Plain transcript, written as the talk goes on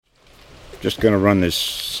Just going to run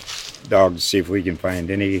this dog to see if we can find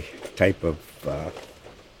any type of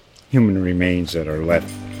human remains that are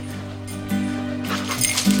left.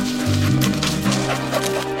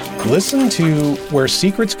 Listen to Where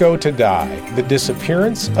Secrets Go to Die, The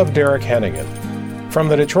Disappearance of Derek Hennigan. From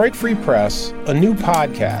the Detroit Free Press, a new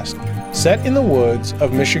podcast set in the woods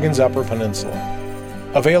of Michigan's Upper Peninsula.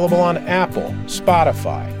 Available on Apple,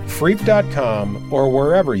 Spotify, Freep.com, or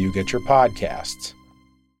wherever you get your podcasts.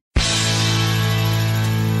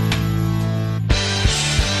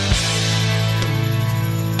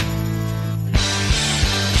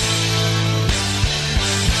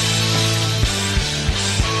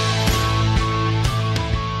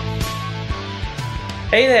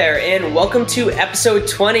 Hey there, and welcome to episode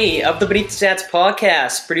 20 of the Beneath the Stats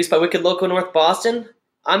podcast, produced by Wicked Local North Boston.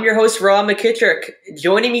 I'm your host, Robby McKittrick.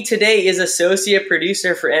 Joining me today is associate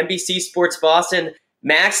producer for NBC Sports Boston,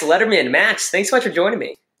 Max Lederman. Max, thanks so much for joining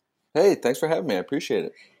me. Hey, thanks for having me. I appreciate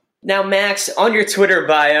it. Now, Max, on your Twitter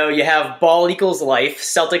bio, you have ball equals life,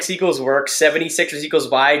 Celtics equals work, 76ers equals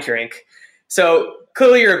why I drink. So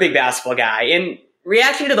clearly you're a big basketball guy. In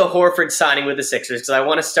reaction to the Horford signing with the Sixers, because I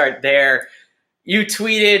want to start there, you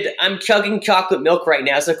tweeted, "I'm chugging chocolate milk right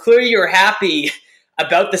now." So clearly you're happy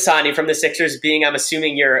about the signing from the Sixers, being, I'm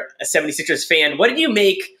assuming you're a 76ers fan. What did you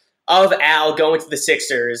make of Al going to the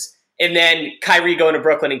Sixers and then Kyrie going to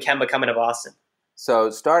Brooklyn and Kemba coming to Boston? So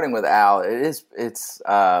starting with Al, it's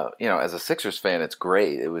as a Sixers fan, it's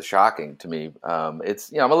great. It was shocking to me. I'm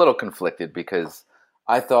a little conflicted because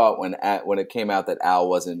I thought when it came out that Al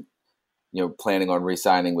wasn't planning on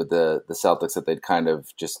re-signing with the Celtics, that they'd kind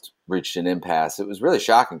of just reached an impasse. It was really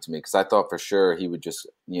shocking to me because I thought for sure he would just,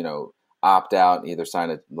 opt out and either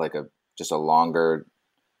sign a longer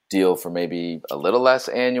deal for maybe a little less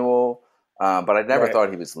annual. But I never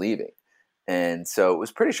thought he was leaving. And so it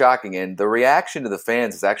was pretty shocking. And the reaction to the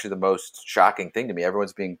fans is actually the most shocking thing to me.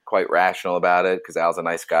 Everyone's being quite rational about it because Al's a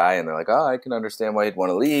nice guy. And they're like, oh, I can understand why he'd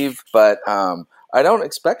want to leave. But I don't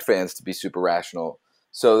expect fans to be super rational.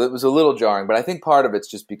 So it was a little jarring, but I think part of it's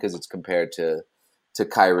just because it's compared to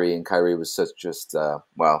Kyrie, and Kyrie was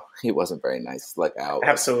he wasn't very nice like Al was.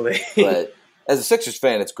 Absolutely. But as a Sixers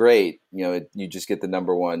fan, it's great. You just get the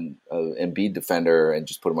number one Embiid defender and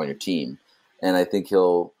just put him on your team. And I think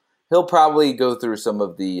he'll probably go through some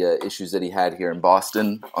of the issues that he had here in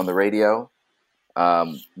Boston on the radio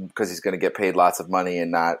because he's going to get paid lots of money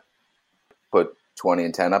and not put 20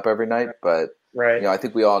 and 10 up every night. But I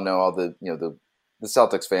think we all know all the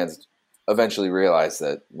Celtics fans eventually realize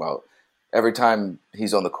that, every time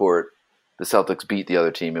he's on the court, the Celtics beat the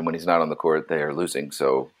other team, and when he's not on the court, they are losing.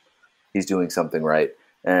 So he's doing something right.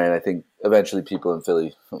 And I think eventually people in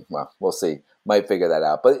Philly, we'll see, might figure that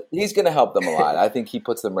out. But he's going to help them a lot. I think he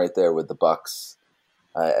puts them right there with the Bucks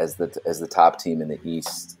as the top team in the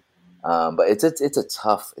East. But it's a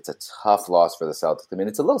tough loss for the Celtics. I mean,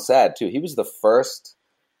 it's a little sad too. He was the first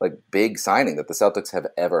big signing that the Celtics have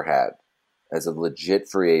ever had as a legit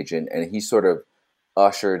free agent, and he sort of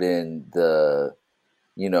ushered in the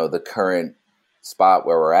current spot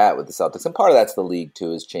where we're at with the Celtics. And part of that's the league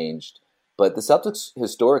too has changed. But the Celtics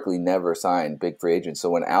historically never signed big free agents. So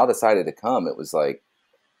when Al decided to come, it was like,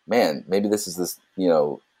 man, maybe this is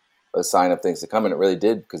a sign of things to come. And it really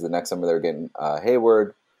did, because the next summer they were getting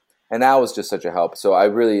Hayward, and Al was just such a help. So I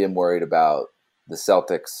really am worried about the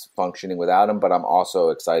Celtics functioning without him, but I'm also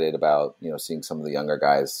excited about seeing some of the younger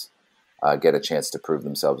guys get a chance to prove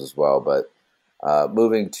themselves as well. But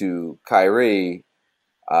moving to Kyrie,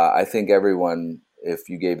 I think everyone, if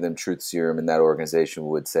you gave them truth serum in that organization,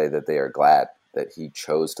 would say that they are glad that he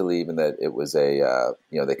chose to leave, and that it was they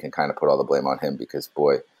can kind of put all the blame on him because,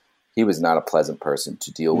 boy, he was not a pleasant person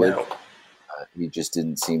to deal with. He just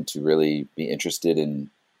didn't seem to really be interested in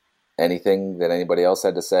anything that anybody else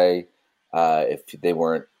had to say if they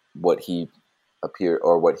weren't what he appeared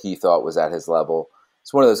or what he thought was at his level.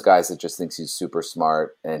 It's one of those guys that just thinks he's super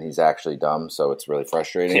smart and he's actually dumb, so it's really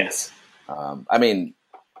frustrating. Yes.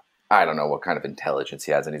 I don't know what kind of intelligence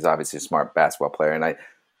he has, and he's obviously a smart basketball player, and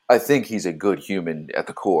I think he's a good human at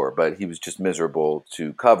the core, but he was just miserable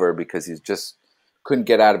to cover because he just couldn't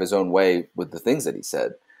get out of his own way with the things that he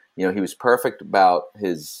said. He was perfect about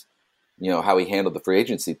his, how he handled the free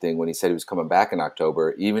agency thing when he said he was coming back in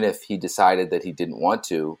October. Even if he decided that he didn't want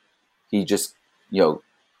to, he just,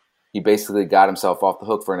 he basically got himself off the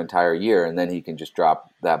hook for an entire year, and then he can just drop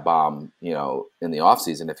that bomb, in the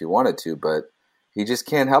offseason if he wanted to. But he just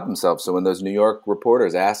can't help himself. So when those New York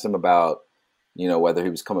reporters asked him about, whether he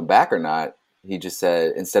was coming back or not, he just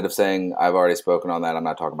said, instead of saying, I've already spoken on that, I'm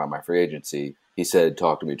not talking about my free agency, he said,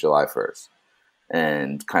 talk to me July 1st,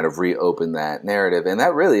 and kind of reopen that narrative. And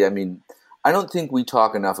that really, I don't think we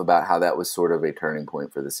talk enough about how that was sort of a turning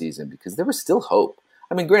point for the season because there was still hope.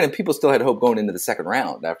 I mean, granted, people still had hope going into the second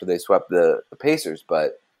round after they swept the Pacers,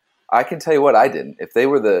 but I can tell you what I didn't. If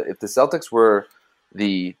the Celtics were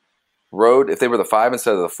the road, if they were the 5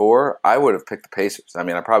 instead of the 4, I would have picked the Pacers. I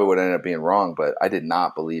mean, I probably would have ended up being wrong, but I did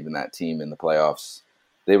not believe in that team in the playoffs.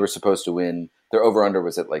 They were supposed to win. Their over-under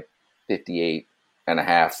was at like 58 and a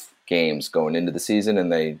half games going into the season,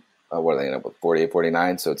 and they end up with 48,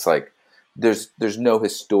 49. So it's like there's no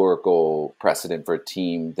historical precedent for a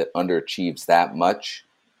team that underachieves that much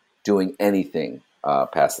doing anything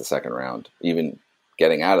past the second round, even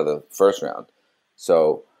getting out of the first round.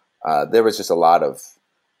 So there was just a lot of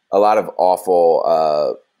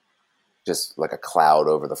awful, just like a cloud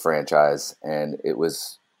over the franchise. And it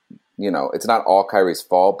was, it's not all Kyrie's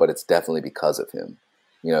fault, but it's definitely because of him.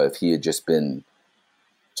 If he had just been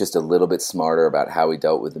just a little bit smarter about how he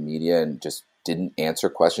dealt with the media and just didn't answer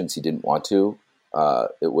questions he didn't want to,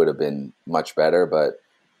 it would have been much better. But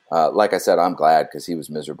like I said, I'm glad because he was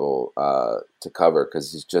miserable to cover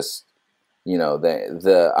because he's just,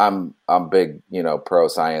 I'm big, pro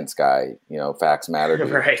science guy, facts matter dude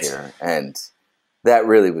right here. And that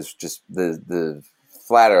really was just the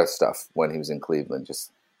flat earth stuff when he was in Cleveland.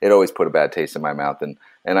 Just, it always put a bad taste in my mouth. And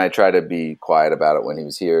I try to be quiet about it when he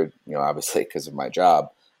was here, obviously because of my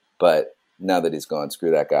job, but now that he's gone,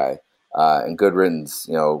 screw that guy. And good riddance,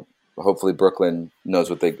 hopefully Brooklyn knows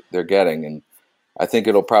what they're getting. And I think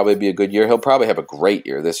it'll probably be a good year. He'll probably have a great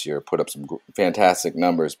year this year, put up some fantastic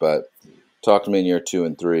numbers, but talk to me in year 2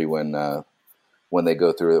 and 3 when they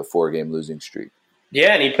go through a 4-game losing streak.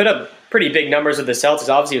 Yeah, and he put up pretty big numbers with the Celtics.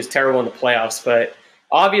 Obviously, he was terrible in the playoffs, but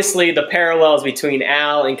obviously the parallels between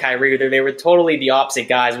Al and Kyrie, they were totally the opposite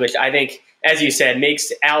guys, which I think, as you said,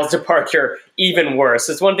 makes Al's departure even worse.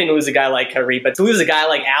 It's one thing to lose a guy like Kyrie, but to lose a guy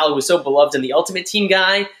like Al, who was so beloved and the ultimate team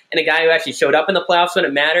guy, and a guy who actually showed up in the playoffs when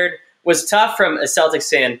it mattered, was tough from a Celtics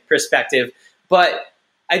fan perspective. But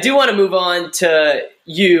I do want to move on to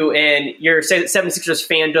you and your 76ers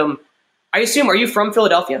fandom. Are you from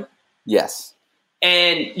Philadelphia? Yes.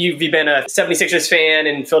 And you've been a 76ers fan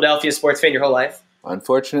and Philadelphia sports fan your whole life?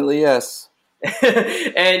 Unfortunately, yes.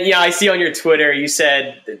 And yeah, I see on your Twitter you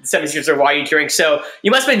said the 76ers are why you drink. So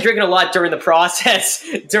you must have been drinking a lot during the process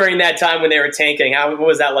during that time when they were tanking. What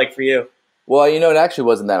was that like for you? Well, it actually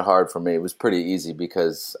wasn't that hard for me. It was pretty easy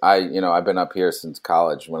because I've been up here since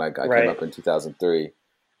college when I came up in 2003.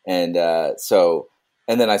 And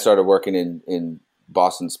and then I started working in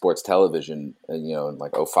Boston sports television, in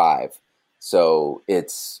like 2005. So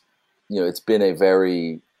it's been a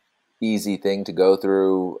very easy thing to go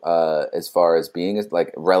through as far as being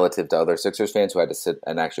like relative to other Sixers fans who had to sit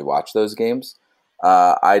and actually watch those games.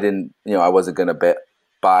 I wasn't going to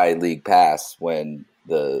buy League Pass when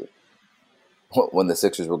the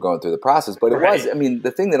Sixers were going through the process, but it was. I mean,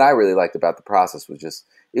 the thing that I really liked about the process was just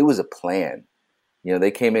it was a plan.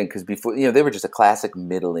 They came in because before, they were just a classic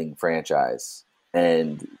middling franchise,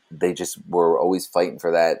 and they just were always fighting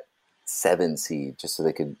for that 7 seed just so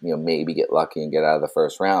they could, maybe get lucky and get out of the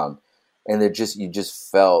first round. And you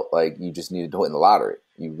just felt like you just needed to win the lottery.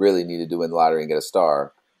 You really needed to win the lottery and get a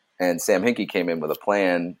star. And Sam Hinkie came in with a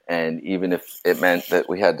plan, and even if it meant that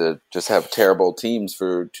we had to just have terrible teams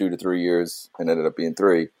for 2 to 3 years, and ended up being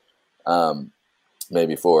 3,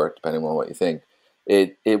 maybe 4, depending on what you think.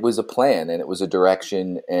 It was a plan and it was a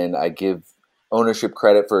direction, and I give ownership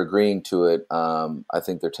credit for agreeing to it. I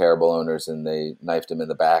think they're terrible owners, and they knifed him in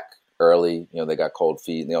the back early. They got cold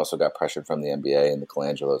feet, and they also got pressured from the NBA and the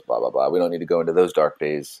Colangelos, blah, blah, blah. We don't need to go into those dark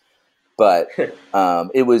days. But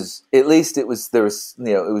it was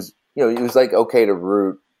like okay to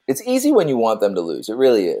root. It's easy when you want them to lose. It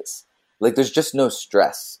really is. Like there's just no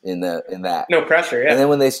stress in that. No pressure, yeah. And then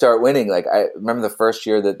when they start winning, like I remember the first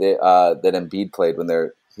year that that Embiid played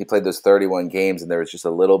he played those 31 games, and there was just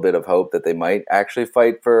a little bit of hope that they might actually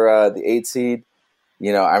fight for the 8 seed. I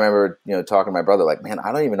remember talking to my brother like, man,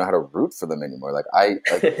 I don't even know how to root for them anymore. Like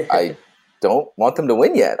I don't want them to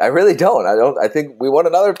win yet. I really don't. I think we want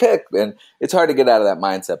another pick, and it's hard to get out of that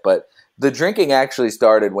mindset. But the drinking actually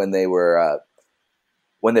started when they were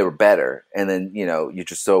better, and then you're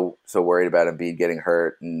just so worried about Embiid getting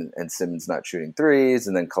hurt and Simmons not shooting threes,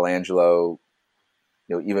 and then Colangelo,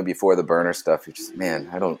 even before the burner stuff, you're just, man,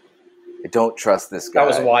 I don't trust this guy.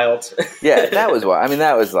 That was wild. Yeah, that was wild. I mean,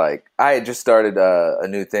 that was like I had just started a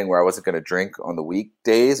new thing where I wasn't going to drink on the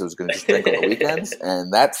weekdays. I was going to just drink on the weekends,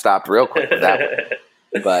 and that stopped real quick with that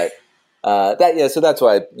one. But so that's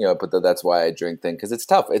why that's why I drink thing, because it's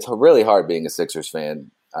tough. It's really hard being a Sixers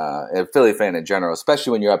fan. A Philly fan in general,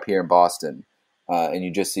 especially when you're up here in Boston and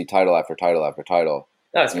you just see title after title after title.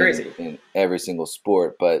 That's crazy. in every single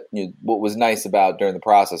sport. But what was nice about during the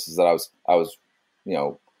process is that I was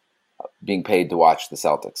being paid to watch the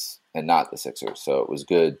Celtics and not the Sixers. So it was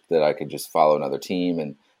good that I could just follow another team.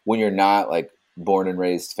 And when you're not like born and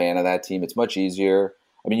raised fan of that team, it's much easier.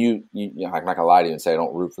 I mean, I'm not gonna lie to you and say I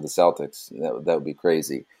don't root for the Celtics. That would be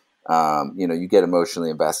crazy. You get emotionally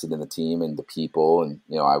invested in the team and the people, and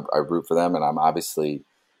I root for them. And I'm obviously,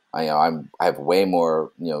 I have way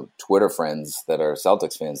more Twitter friends that are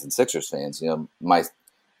Celtics fans than Sixers fans.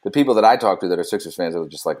 The people that I talk to that are Sixers fans are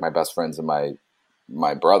just like my best friends and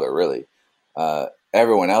my brother, really.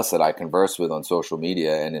 Everyone else that I converse with on social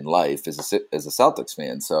media and in life is a Celtics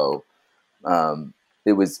fan. So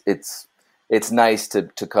it's nice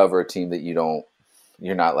to cover a team that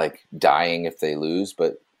you're not like dying if they lose,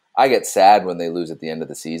 but I get sad when they lose at the end of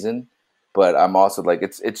the season. But I'm also like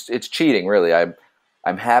it's cheating, really.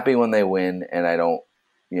 I'm happy when they win, and I don't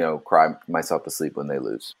cry myself to sleep when they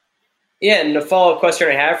lose. Yeah, and the follow-up question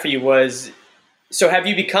I have for you was, so have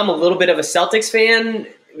you become a little bit of a Celtics fan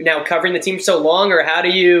now covering the team so long, or how do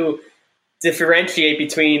you differentiate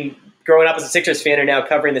between growing up as a Sixers fan and now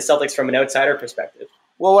covering the Celtics from an outsider perspective?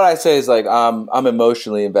 Well, what I say is like I'm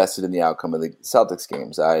emotionally invested in the outcome of the Celtics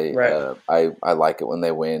games. I like it when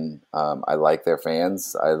they win. I like their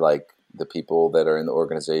fans. I like the people that are in the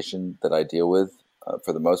organization that I deal with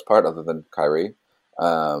for the most part, other than Kyrie.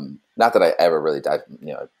 Not that I ever really dive.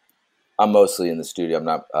 I'm mostly in the studio. I'm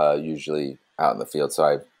not usually out in the field, so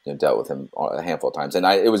I've dealt with him a handful of times, and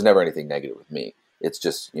it was never anything negative with me. It's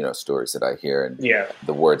just stories that I hear and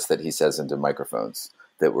the words that he says into microphones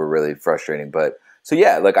that were really frustrating. But so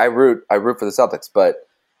yeah, like I root for the Celtics. But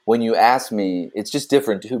when you ask me, it's just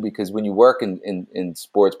different too, because when you work in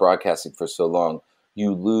sports broadcasting for so long,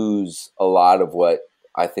 you lose a lot of what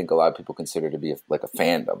I think a lot of people consider to be like a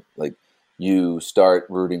fandom. Like you start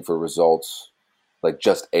rooting for results, like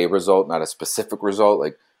just a result, not a specific result.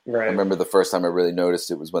 Like I remember the first time I really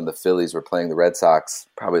noticed it was when the Phillies were playing the Red Sox,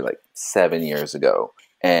 probably like 7 years ago.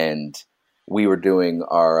 And we were doing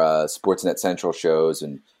our Sportsnet Central shows,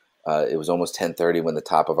 and it was almost 10:30 when the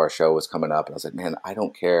top of our show was coming up. And I was like, man, I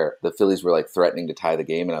don't care. The Phillies were like threatening to tie the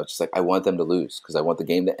game. And I was just like, I want them to lose because I want the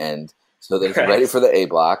game to end so that it's ready for the A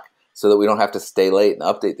block so that we don't have to stay late and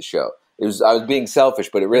update the show. I was being selfish,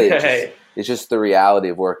 but it really it's just the reality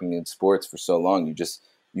of working in sports for so long.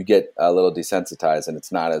 You get a little desensitized, and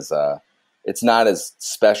it's not as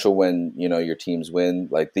special when your teams win.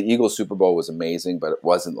 Like the Eagles Super Bowl was amazing, but it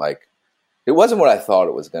wasn't what I thought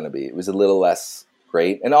it was going to be. It was a little less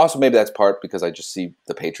great, and also maybe that's part because I just see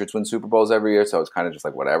the Patriots win Super Bowls every year, so it's kind of just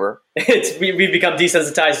like whatever. We've become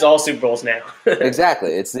desensitized to all Super Bowls now.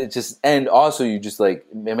 Exactly. It's just, and also you just like,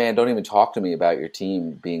 man, don't even talk to me about your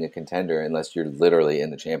team being a contender unless you're literally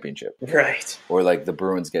in the championship, right? Or like the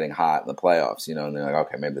Bruins getting hot in the playoffs, and they're like,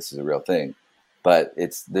 okay, maybe this is a real thing, but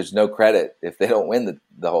there's no credit if they don't win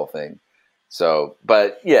the whole thing. So,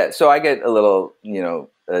 but yeah, so I get a little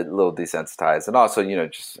desensitized, and also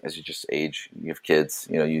just as you just age, you have kids,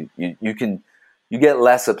 you get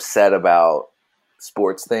less upset about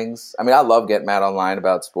sports things. I mean, I love getting mad online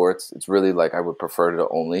about sports. It's really like I would prefer to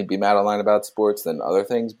only be mad online about sports than other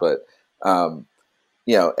things, but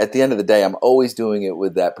at the end of the day, I'm always doing it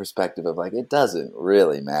with that perspective of like, it doesn't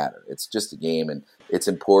really matter. It's just a game, and it's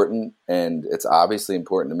important, and it's obviously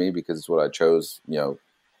important to me because it's what I chose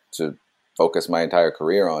to focus my entire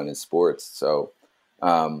career on is sports. So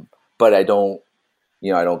but I don't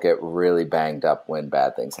get really banged up when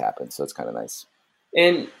bad things happen. So it's kind of nice.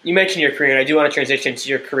 And you mentioned your career, and I do want to transition to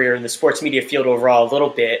your career in the sports media field overall a little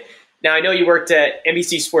bit. Now, I know you worked at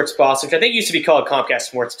NBC Sports Boston, which I think used to be called Comcast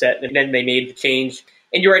Sportsnet, and then they made the change.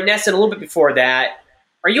 And you were at NESN a little bit before that.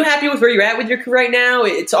 Are you happy with where you're at with your career right now?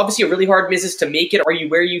 It's obviously a really hard business to make it. Are you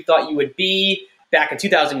where you thought you would be back in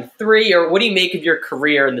 2003? Or what do you make of your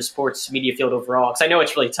career in the sports media field overall? Because I know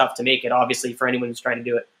it's really tough to make it, obviously, for anyone who's trying to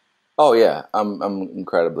do it. Oh yeah, I'm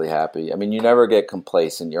incredibly happy. I mean, you never get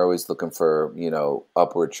complacent. You're always looking for,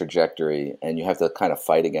 upward trajectory, and you have to kind of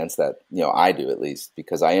fight against that. I do at least,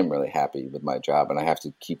 because I am really happy with my job, and I have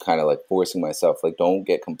to keep kind of like forcing myself, like, don't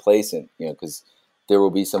get complacent, because there will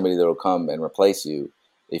be somebody that will come and replace you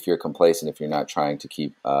if you're complacent, if you're not trying to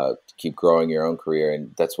keep growing your own career.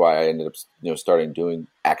 And that's why I ended up, starting doing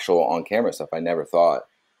actual on-camera stuff. I never thought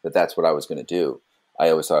that that's what I was going to do. I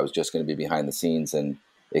always thought I was just going to be behind the scenes, and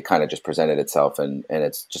it kind of just presented itself, and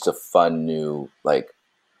it's just a fun new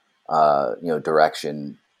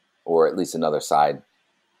direction, or at least another side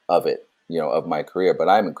of it, of my career. But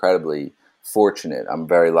I'm incredibly fortunate. I'm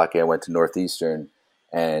very lucky. I went to Northeastern,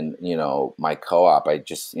 and my co-op, I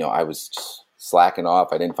just I was just slacking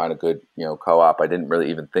off. I didn't find a good co-op. I didn't really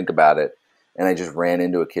even think about it, And I just ran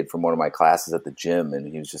into a kid from one of my classes at the gym, and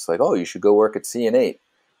he was just like, "Oh, you should go work at CN8,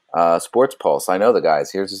 Sports Pulse. I know the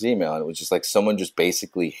guys. Here's his email." And it was just like someone just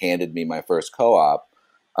basically handed me my first co-op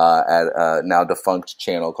at a now defunct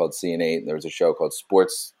channel called CN8. And there was a show called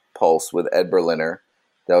Sports Pulse with Ed Berliner.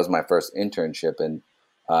 That was my first internship, and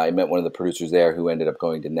I met one of the producers there who ended up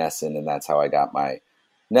going to Nesson, and that's how I got my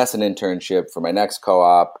Nesson internship for my next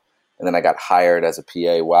co-op. And then I got hired as a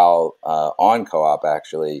PA while on co-op,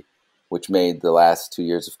 actually, which made the last 2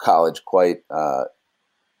 years of college quite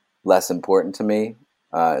less important to me.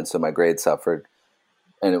 And so my grades suffered,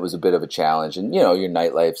 and it was a bit of a challenge. And, your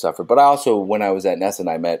nightlife suffered. But I also, when I was at Nesson,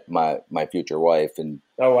 I met my future wife, and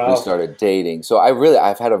Oh, wow. we started dating. So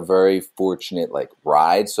I've had a very fortunate,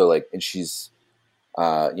 ride. So, and she's,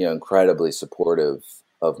 incredibly supportive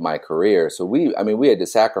of my career. So we had to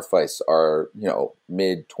sacrifice our,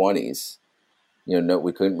 mid-20s.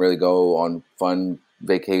 We couldn't really go on fun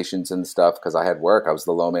vacations and stuff because I had work. I was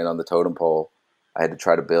the low man on the totem pole. I had to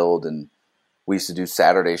try to build, and we used to do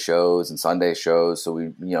Saturday shows and Sunday shows.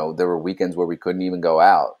 So there were weekends where we couldn't even go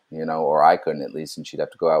out, or I couldn't at least, and she'd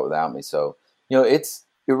have to go out without me. So,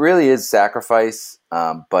 it really is sacrifice,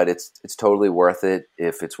 but it's totally worth it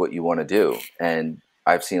if it's what you want to do. And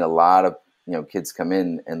I've seen a lot of, kids come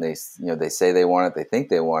in and they say they want it, they think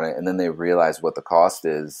they want it, and then they realize what the cost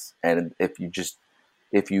is. And if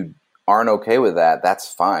you aren't okay with that,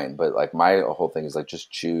 that's fine. But my whole thing is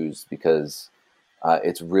just choose, because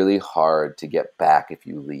it's really hard to get back if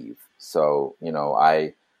you leave. So,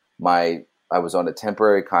 I was on a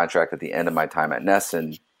temporary contract at the end of my time at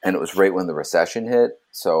Nesson, and it was right when the recession hit.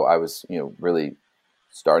 So I was, really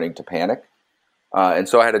starting to panic. And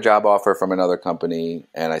so I had a job offer from another company,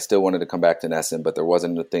 and I still wanted to come back to Nesson, but there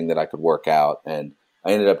wasn't a thing that I could work out. And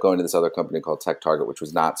I ended up going to this other company called Tech Target, which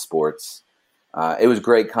was not sports. It was a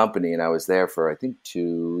great company, and I was there for, I think,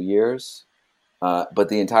 2 years. But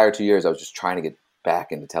the entire 2 years, I was just trying to get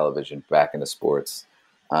back into television, back into sports.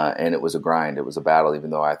 And it was a grind. It was a battle, even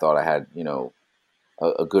though I thought I had,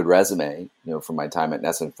 a good resume, from my time at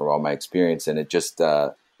Nesson, for all my experience. And it just,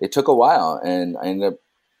 it took a while. And I ended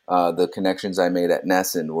up, the connections I made at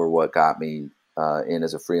Nesson were what got me in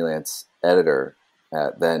as a freelance editor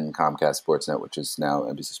at then Comcast Sportsnet, which is now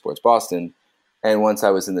NBC Sports Boston. And once I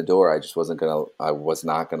was in the door, I was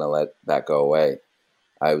not gonna let that go away.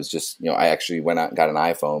 I was just, I actually went out and got an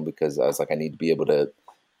iPhone because I was like, I need to be able to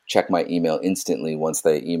check my email instantly once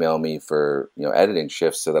they email me for, editing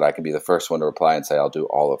shifts, so that I can be the first one to reply and say, I'll do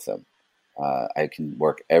all of them. I can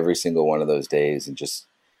work every single one of those days, and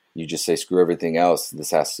you just say, screw everything else.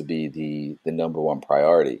 This has to be the number one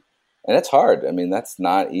priority. And it's hard. I mean, that's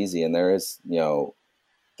not easy. And there is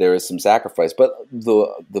some sacrifice, but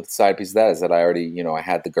the side piece of that is that I already, I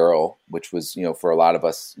had the girl, which was, for a lot of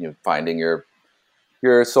us, finding your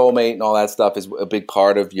soulmate and all that stuff is a big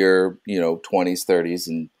part of your, 20s, 30s.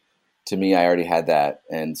 And to me, I already had that.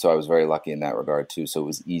 And so I was very lucky in that regard too. So it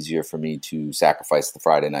was easier for me to sacrifice the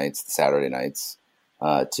Friday nights, the Saturday nights,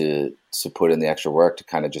 to put in the extra work to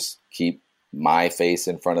kind of just keep my face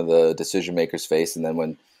in front of the decision maker's face. And then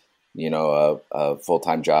when, a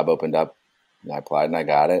full-time job opened up, I applied and I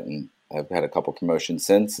got it. And I've had a couple promotions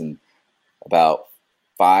since. And about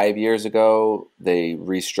 5 years ago, they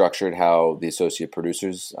restructured how the associate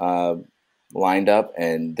producers lined up,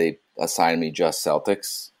 and they assigned me just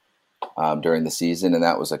Celtics during the season. And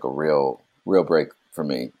that was like a real break for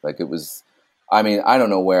me. It was, I don't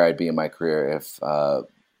know where I'd be in my career if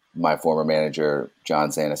my former manager, John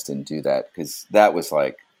Zanis, didn't do that, because that was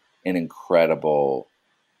like an incredible,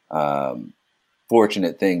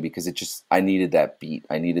 fortunate thing, because I needed that beat.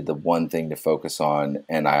 I needed the one thing to focus on.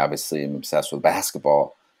 And I obviously am obsessed with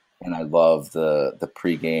basketball, and I love the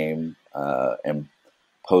pregame and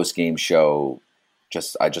postgame show.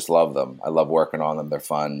 I just love them. I love working on them. They're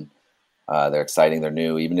fun. They're exciting. They're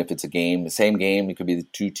new. Even if it's the same game, it could be the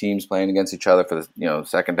two teams playing against each other for the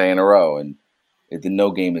second day in a row, and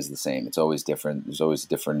no game is the same. It's always different. There's always a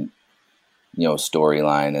different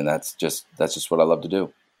storyline, and that's just what I love to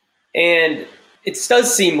do. And it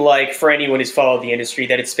does seem like, for anyone who's followed the industry,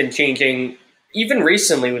 that it's been changing even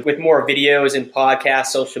recently with more videos and podcasts,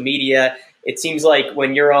 social media. It seems like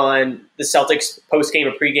when you're on the Celtics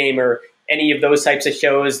postgame or pregame or any of those types of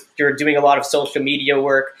shows, you're doing a lot of social media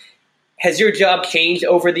work. Has your job changed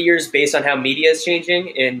over the years based on how media is changing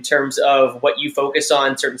in terms of what you focus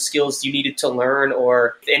on, certain skills you needed to learn,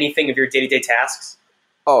 or anything of your day-to-day tasks?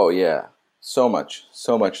 Oh, yeah. So much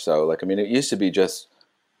so. It used to be just,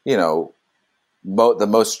 the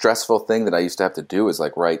most stressful thing that I used to have to do is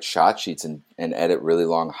write shot sheets and edit really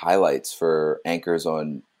long highlights for anchors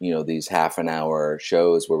on, these half an hour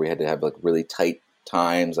shows where we had to have really tight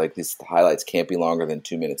times. Like these highlights can't be longer than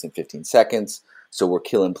 2 minutes and 15 seconds. So we're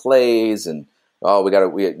killing plays and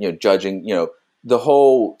judging, the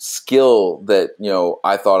whole skill that,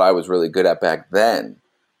 I thought I was really good at back then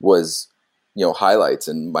was, highlights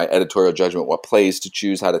and my editorial judgment, what plays to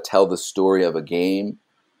choose, how to tell the story of a game.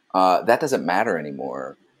 That doesn't matter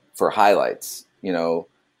anymore for highlights.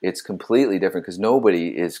 It's completely different because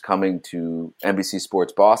nobody is coming to NBC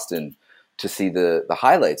Sports Boston to see the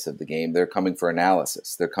highlights of the game. They're coming for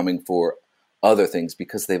analysis. They're coming for other things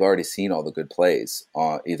because they've already seen all the good plays.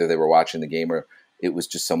 Either they were watching the game or it was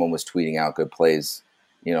just someone was tweeting out good plays,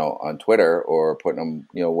 on Twitter or putting them,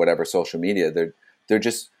 whatever social media. They're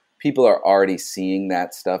just, people are already seeing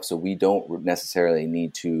that stuff. So we don't necessarily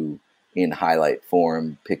need to, in highlight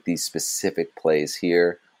form, pick these specific plays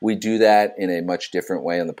here. We do that in a much different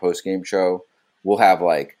way on the post-game show. We'll have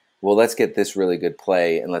let's get this really good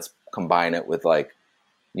play and let's combine it with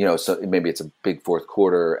so maybe it's a big fourth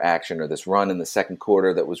quarter action or this run in the second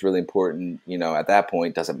quarter that was really important. At that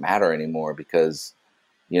point doesn't matter anymore because,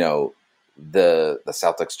 the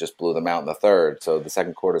Celtics just blew them out in the third. So the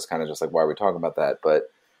second quarter is kind of just like, why are we talking about that? But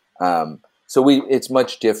so it's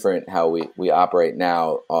much different how we operate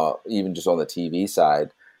now, even just on the TV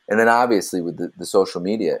side. And then obviously with the social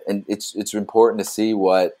media, and it's important to see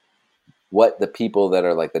what the people that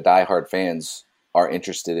are like the diehard fans are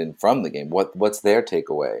interested in from the game. What's their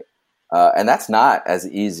takeaway? And that's not as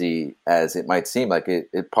easy as it might seem. Like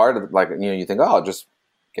it part of you think, I'll just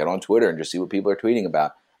get on Twitter and just see what people are tweeting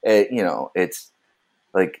about. It's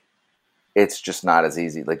like, it's just not as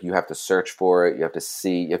easy. Like you have to search for it. You have to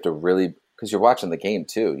see, you have to really, because you're watching the game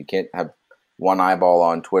too. You can't have one eyeball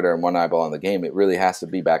on Twitter and one eyeball on the game. It really has to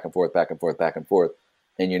be back and forth, back and forth, back and forth.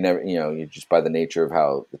 And you're never, you just by the nature of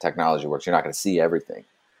how the technology works, you're not going to see everything.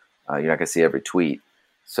 You're not going to see every tweet.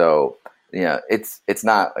 So, it's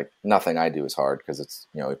not like nothing I do is hard because it's,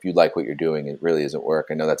 if you like what you're doing, it really isn't work.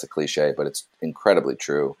 I know that's a cliche, but it's incredibly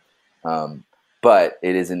true. But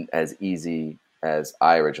it isn't as easy as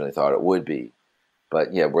I originally thought it would be.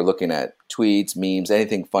 But yeah, we're looking at tweets, memes,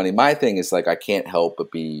 anything funny. My thing is I can't help but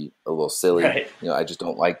be a little silly. Right. I just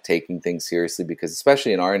don't like taking things seriously because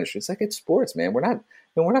especially in our industry, it's sports, man. We're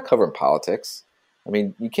not covering politics. I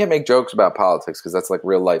mean, you can't make jokes about politics because that's like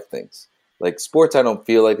real life things. Like sports, I don't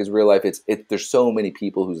feel like is real life. There's so many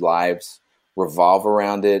people whose lives revolve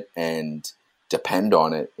around it and depend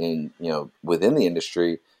on it in within the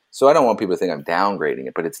industry. So I don't want people to think I'm downgrading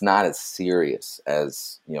it, but it's not as serious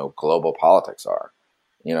as global politics are.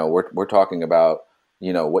 We're talking about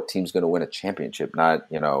what team's going to win a championship, not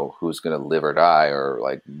who's going to live or die or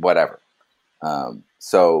like whatever.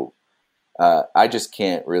 So I just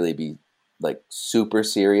can't really be like super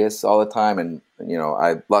serious all the time, and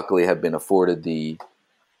I luckily have been afforded the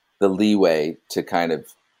leeway to kind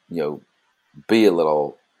of be a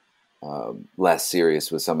little less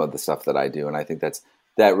serious with some of the stuff that I do, and I think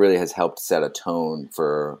that really has helped set a tone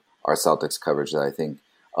for our Celtics coverage that I think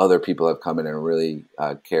other people have come in and really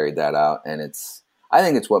carried that out, and I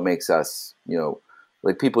think it's what makes us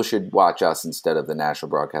like people should watch us instead of the national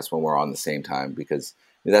broadcast when we're on the same time because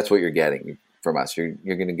that's what you're getting from us. You're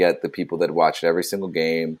going to get the people that watched every single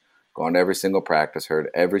game, gone to every single practice, heard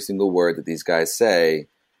every single word that these guys say,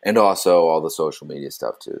 and also all the social media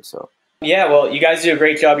stuff too. So yeah, well, you guys do a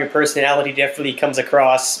great job. Your personality definitely comes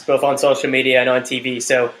across both on social media and on TV.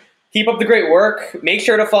 So keep up the great work. Make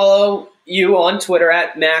sure to follow you on Twitter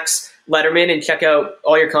at Max Lederman and check out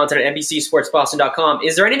all your content at NBCSportsBoston.com.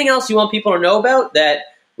 Is there anything else you want people to know about that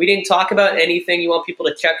we didn't talk about? Anything you want people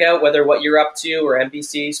to check out, whether what you're up to or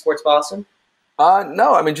NBC Sports Boston?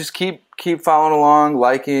 No, I mean, just keep following along,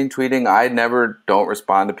 liking, tweeting. I never don't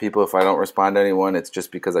respond to people. If I don't respond to anyone, it's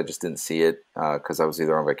just because I just didn't see it because I was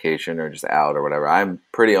either on vacation or just out or whatever. I'm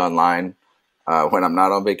pretty online when I'm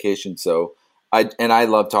not on vacation. So I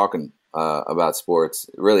love talking about sports,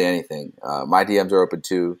 really anything. My DMs are open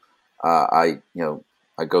too. I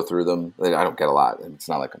go through them. I don't get a lot. It's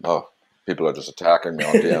not like, people are just attacking me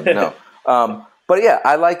on DM. No. But yeah,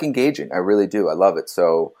 I like engaging. I really do. I love it.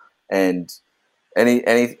 So, and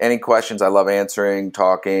any questions, I love answering,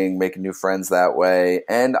 talking, making new friends that way.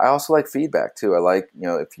 And I also like feedback too. I like,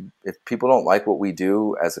 if people don't like what we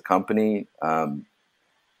do as a company,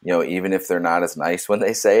 even if they're not as nice when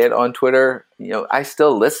they say it on Twitter, I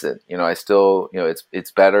still listen. I still,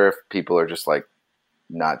 it's better if people are just like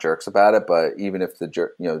not jerks about it. But even if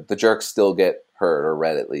the jerks still get heard or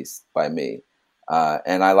read at least by me.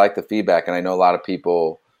 And I like the feedback. And I know a lot of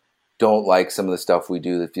people don't like some of the stuff we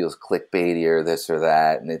do that feels clickbaity or this or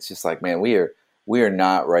that. And it's just like, man, we are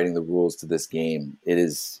not writing the rules to this game. It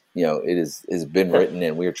is, has been written,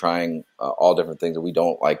 and we are trying all different things, and we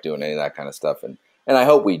don't like doing any of that kind of stuff. And And I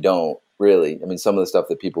hope we don't, really. I mean, some of the stuff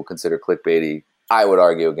that people consider clickbaity, I would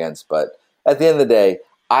argue against. But at the end of the day,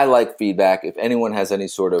 I like feedback. If anyone has any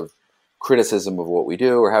sort of criticism of what we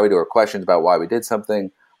do or how we do, or questions about why we did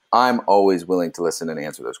something, I'm always willing to listen and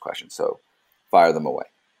answer those questions. So fire them away.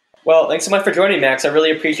 Well, thanks so much for joining me, Max. I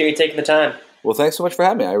really appreciate you taking the time. Well, thanks so much for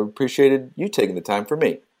having me. I appreciated you taking the time for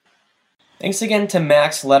me. Thanks again to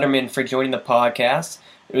Max Lederman for joining the podcast.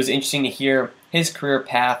 It was interesting to hear his career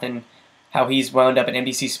path and how he's wound up at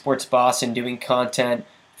NBC Sports Boston doing content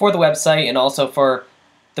for the website and also for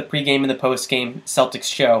the pregame and the postgame Celtics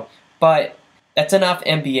show. But that's enough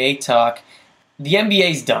NBA talk. The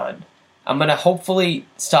NBA's done. I'm going to hopefully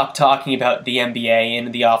stop talking about the NBA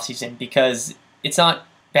in the offseason because it's not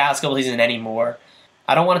basketball season anymore.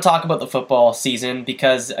 I don't want to talk about the football season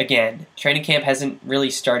because, again, training camp hasn't really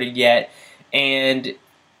started yet, and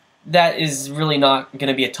that is really not going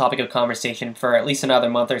to be a topic of conversation for at least another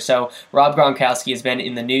month or so. Rob Gronkowski has been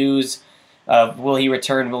in the news of will he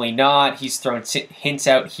return, will he not? He's thrown hints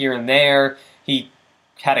out here and there. He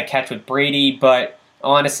had a catch with Brady, but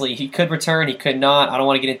honestly, he could return, he could not. I don't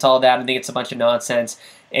want to get into all that. I think it's a bunch of nonsense,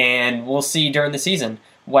 and we'll see during the season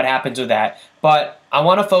what happens with that. But I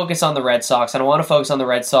want to focus on the Red Sox, and I want to focus on the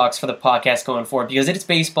Red Sox for the podcast going forward because it's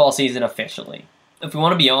baseball season officially. If we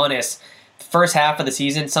want to be honest, the first half of the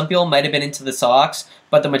season, some people might have been into the Sox,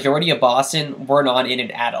 but the majority of Boston were not in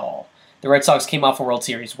it at all. The Red Sox came off a World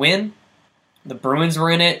Series win. The Bruins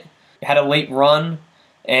were in it, had a late run,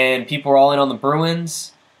 and people were all in on the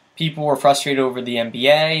Bruins. People were frustrated over the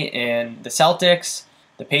NBA and the Celtics.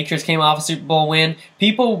 The Patriots came off a Super Bowl win.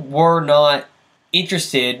 People were not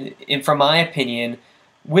interested, from my opinion,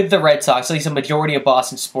 with the Red Sox, at least a majority of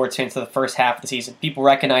Boston sports fans for the first half of the season. People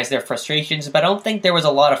recognized their frustrations, but I don't think there was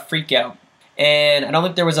a lot of freak out. And I don't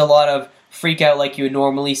think there was a lot of freak out like you would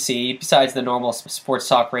normally see, besides the normal sports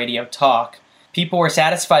talk radio talk. People were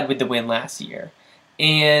satisfied with the win last year.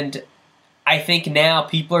 And I think now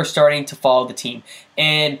people are starting to follow the team.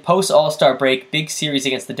 And post-All-Star break, big series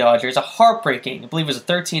against the Dodgers, a heartbreaking, I believe it was a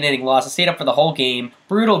 13-inning loss. I stayed up for the whole game,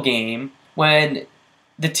 brutal game, when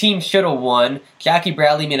the team should have won. Jackie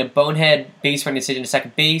Bradley made a bonehead base running decision to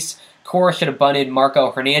second base. Cora should have bunted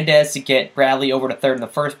Marco Hernandez to get Bradley over to third in the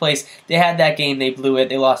first place. They had that game, they blew it.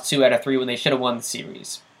 They lost 2 out of 3 when they should have won the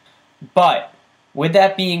series. But, with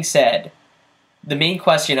that being said, the main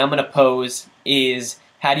question I'm going to pose is,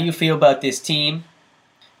 how do you feel about this team?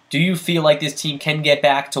 Do you feel like this team can get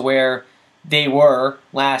back to where they were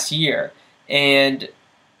last year? And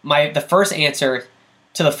the first answer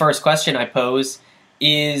to the first question I pose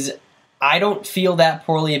is I don't feel that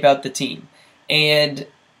poorly about the team. And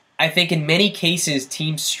I think in many cases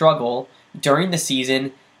teams struggle during the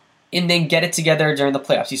season and then get it together during the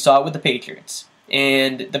playoffs. You saw it with the Patriots.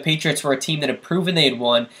 And the Patriots were a team that had proven they had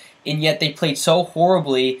won, and yet they played so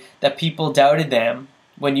horribly that people doubted them,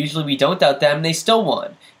 when usually we don't doubt them, and they still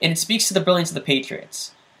won. And it speaks to the brilliance of the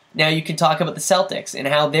Patriots. Now you can talk about the Celtics and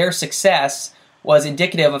how their success was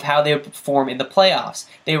indicative of how they would perform in the playoffs.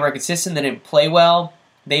 They were consistent, they didn't play well,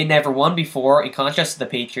 they had never won before, in contrast to the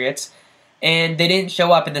Patriots, and they didn't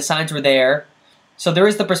show up and the signs were there. So there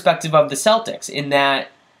is the perspective of the Celtics in that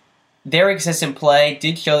their consistent play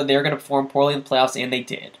did show that they were going to perform poorly in the playoffs, and they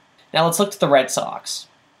did. Now let's look to the Red Sox.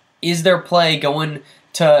 Is their play going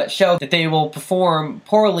to show that they will perform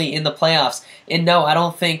poorly in the playoffs? And no, I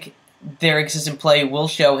don't think their inconsistent play will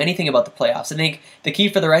show anything about the playoffs. I think the key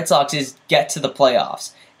for the Red Sox is get to the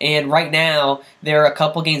playoffs. And right now, they're a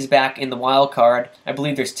couple games back in the wild card. I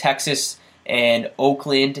believe there's Texas and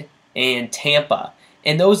Oakland and Tampa.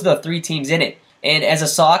 And those are the 3 teams in it. And as a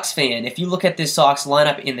Sox fan, if you look at this Sox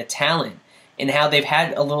lineup in the talent and how they've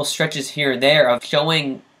had a little stretches here and there of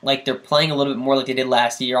showing like they're playing a little bit more like they did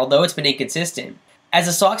last year, although it's been inconsistent. As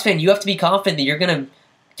a Sox fan, you have to be confident that you're going to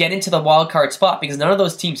get into the wild card spot because none of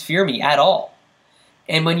those teams fear me at all.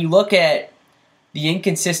 And when you look at the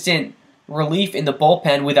inconsistent relief in the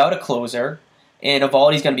bullpen without a closer, and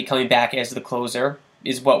Eovaldi's going to be coming back as the closer,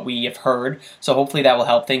 is what we have heard. So hopefully that will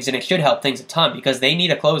help things, and it should help things a ton because they need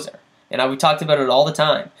a closer. And we talked about it all the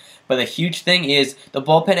time. But the huge thing is the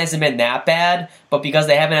bullpen hasn't been that bad, but because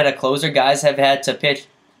they haven't had a closer, guys have had to pitch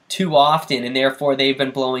too often, and therefore they've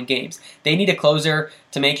been blowing games. They need a closer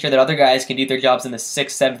to make sure that other guys can do their jobs in the 6th,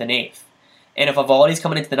 7th, and 8th. And if Eovaldi's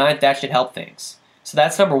coming into the 9th, that should help things. So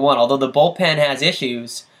that's number one. Although the bullpen has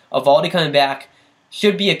issues, Eovaldi coming back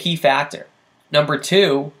should be a key factor. Number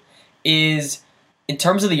 2 is, in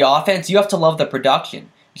terms of the offense, you have to love the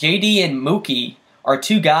production. JD and Mookie are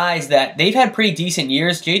 2 guys that they've had pretty decent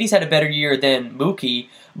years. JD's had a better year than Mookie,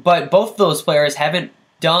 but both of those players haven't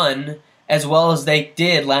done as well as they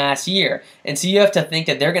did last year. And so you have to think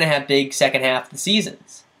that they're going to have big second half of the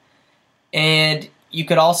seasons. And you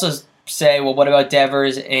could also say, well, what about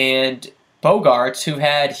Devers and Bogarts, who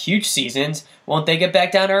had huge seasons? Won't they get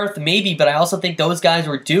back down to earth? Maybe, but I also think those guys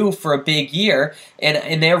were due for a big year,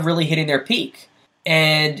 and they're really hitting their peak.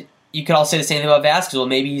 And you could also say the same thing about Vasquez. Well,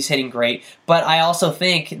 maybe he's hitting great. But I also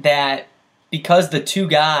think that because the two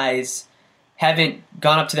guys haven't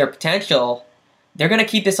gone up to their potential, they're going to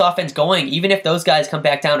keep this offense going, even if those guys come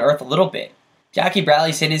back down to earth a little bit. Jackie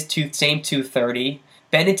Bradley's hit his same 230.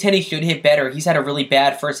 Benintendi should hit better. He's had a really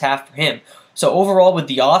bad first half for him. So overall with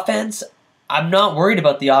the offense, I'm not worried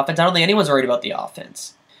about the offense. I don't think anyone's worried about the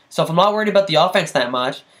offense. So if I'm not worried about the offense that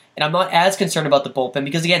much, and I'm not as concerned about the bullpen,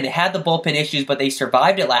 because again, they had the bullpen issues, but they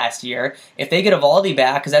survived it last year. If they get Eovaldi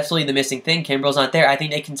back, because that's really the missing thing, Kimbrel's not there, I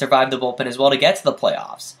think they can survive the bullpen as well to get to the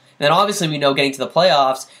playoffs. And then obviously we know getting to the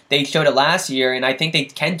playoffs, they showed it last year, and I think they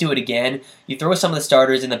can do it again. You throw some of the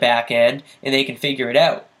starters in the back end, and they can figure it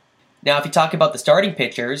out. Now, if you talk about the starting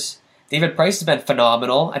pitchers, David Price has been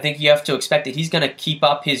phenomenal. I think you have to expect that he's going to keep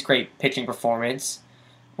up his great pitching performance.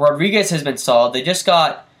 Rodriguez has been solid. They just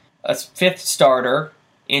got a fifth starter,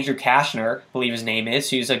 Andrew Kashner, I believe his name is,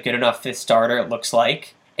 who's a good enough fifth starter, it looks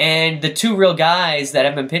like. And the two real guys that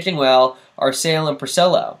have been pitching well are Sale and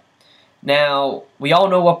Porcello. Now, we all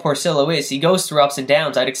know what Porcello is. He goes through ups and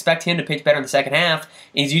downs. I'd expect him to pitch better in the second half.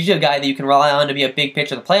 He's usually a guy that you can rely on to be a big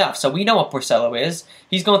pitcher in the playoffs. So we know what Porcello is.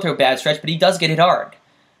 He's going through a bad stretch, but he does get hit hard.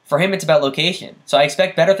 For him, it's about location. So I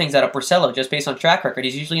expect better things out of Porcello just based on track record.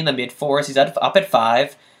 He's usually in the mid-4s. He's up at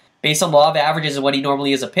 5. Based on law of averages and what he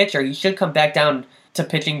normally is a pitcher, he should come back down to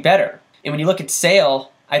pitching better. And when you look at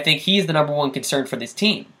Sale, I think he's the number one concern for this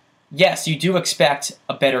team. Yes, you do expect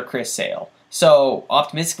a better Chris Sale. So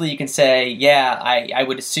optimistically, you can say, yeah, I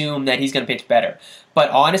would assume that he's going to pitch better. But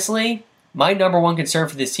honestly, my number one concern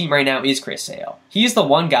for this team right now is Chris Sale. He's the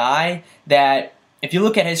one guy that, if you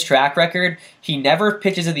look at his track record, he never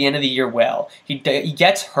pitches at the end of the year well. He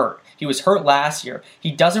gets hurt. He was hurt last year.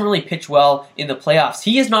 He doesn't really pitch well in the playoffs.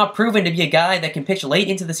 He is not proven to be a guy that can pitch late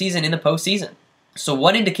into the season in the postseason. So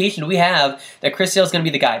what indication do we have that Chris Sale is going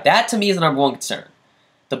to be the guy? That, to me, is the number one concern.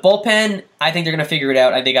 The bullpen, I think they're going to figure it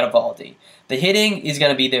out. I think they got Eovaldi. The hitting is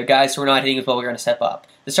going to be their guys who are not hitting as well. We're going to step up.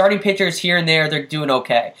 The starting pitchers here and there, they're doing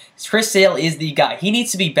okay. Chris Sale is the guy. He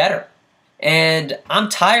needs to be better. And I'm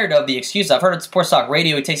tired of the excuses. I've heard on Sports Talk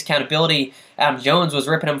Radio, he takes accountability. Adam Jones was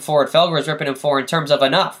ripping him for it. Felger was ripping him for in terms of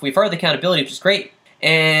enough. We've heard the accountability, which is great.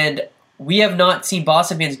 And we have not seen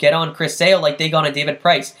Boston fans get on Chris Sale like they got on David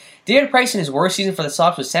Price. David Price in his worst season for the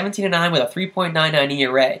Sox was 17-9 with a 3.99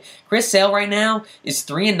 ERA. Chris Sale right now is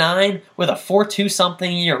 3-9 with a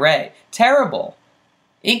 4.2-something ERA. Terrible.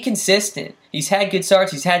 Inconsistent. He's had good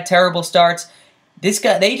starts. He's had terrible starts. This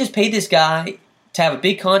guy, they just paid this guy to have a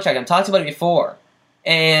big contract. I've talked about it before.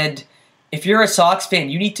 And if you're a Sox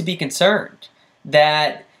fan, you need to be concerned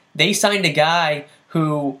that they signed a guy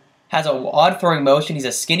who has an odd throwing motion. He's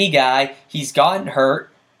a skinny guy. He's gotten hurt.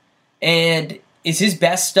 And is his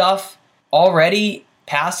best stuff already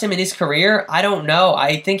past him in his career? I don't know.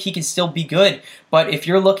 I think he can still be good. But if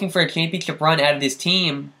you're looking for a championship run out of this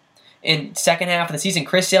team in second half of the season,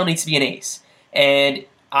 Chris Sale needs to be an ace. And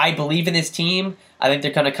I believe in this team. I think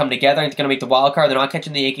they're going to come together. I think they're going to make the wild card. They're not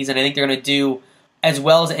catching the Yankees. And I think they're going to do as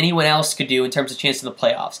well as anyone else could do in terms of chance in the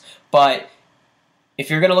playoffs. But if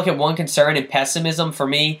you're going to look at one concern and pessimism for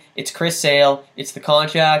me, it's Chris Sale. It's the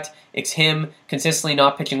contract. It's him consistently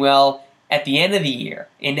not pitching well at the end of the year.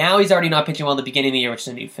 And now he's already not pitching well at the beginning of the year, which is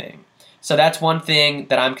a new thing. So that's one thing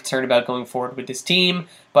that I'm concerned about going forward with this team.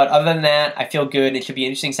 But other than that, I feel good. It should be an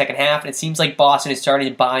interesting second half. And it seems like Boston is starting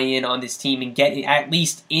to buy in on this team and get at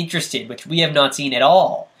least interested, which we have not seen at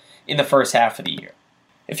all in the first half of the year.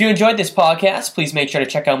 If you enjoyed this podcast, please make sure to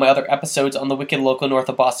check out my other episodes on the Wicked Local North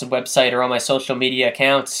of Boston website or on my social media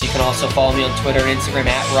accounts. You can also follow me on Twitter and Instagram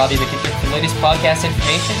at Robby McKittrick for the latest podcast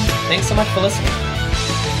information. Thanks so much for listening.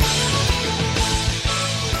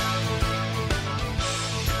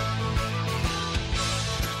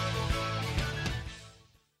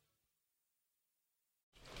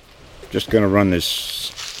 Just going to run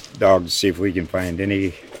this dog to see if we can find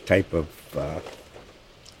any type of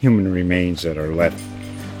human remains that are left.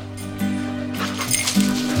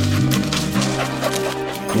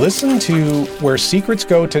 Listen to Where Secrets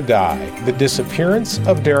Go to Die, The Disappearance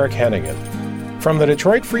of Derek Hennigan. From the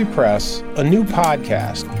Detroit Free Press, a new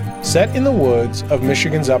podcast set in the woods of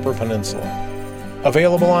Michigan's Upper Peninsula.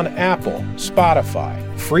 Available on Apple, Spotify,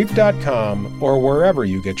 Freep.com, or wherever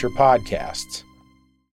you get your podcasts.